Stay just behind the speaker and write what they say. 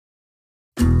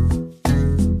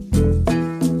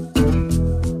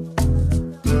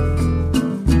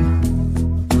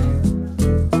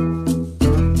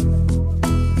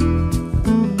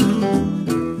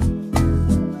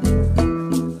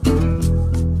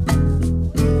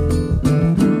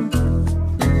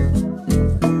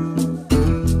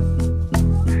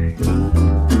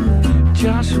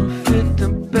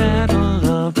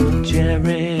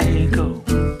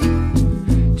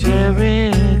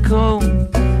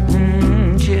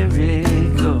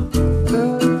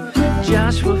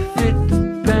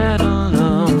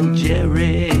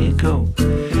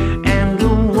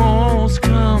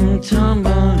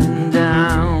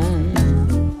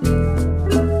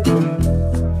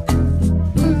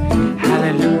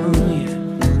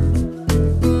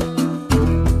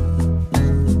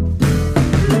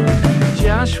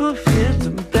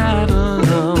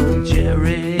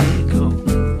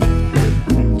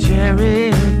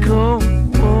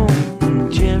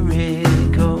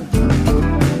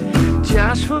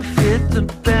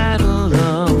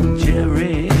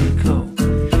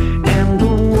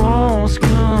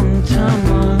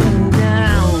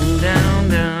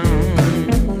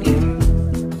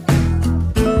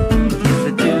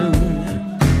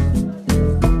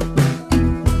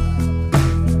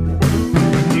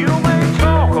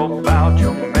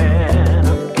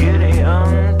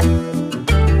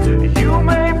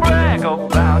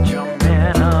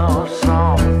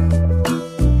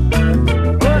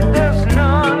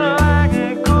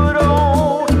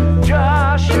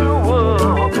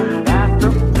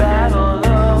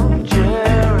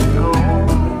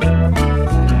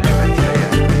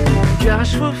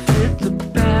Joshua fit the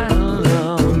battle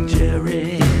of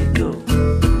Jericho.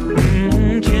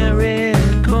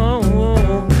 Jericho,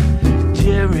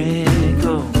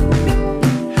 Jericho.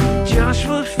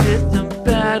 Joshua fit the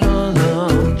battle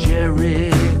of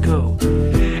Jericho,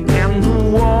 and the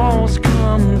walls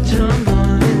come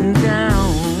tumbling down.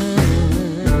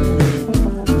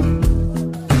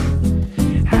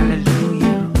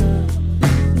 Hallelujah.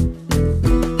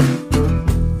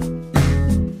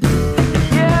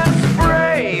 Yes,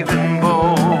 brave and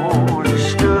bold he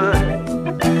stood,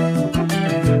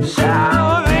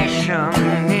 salvation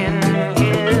in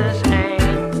his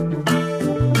hand.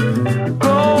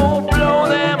 Go blow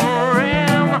them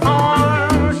ram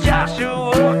horns,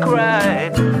 Joshua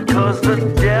cried, 'cause the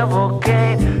devil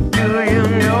can't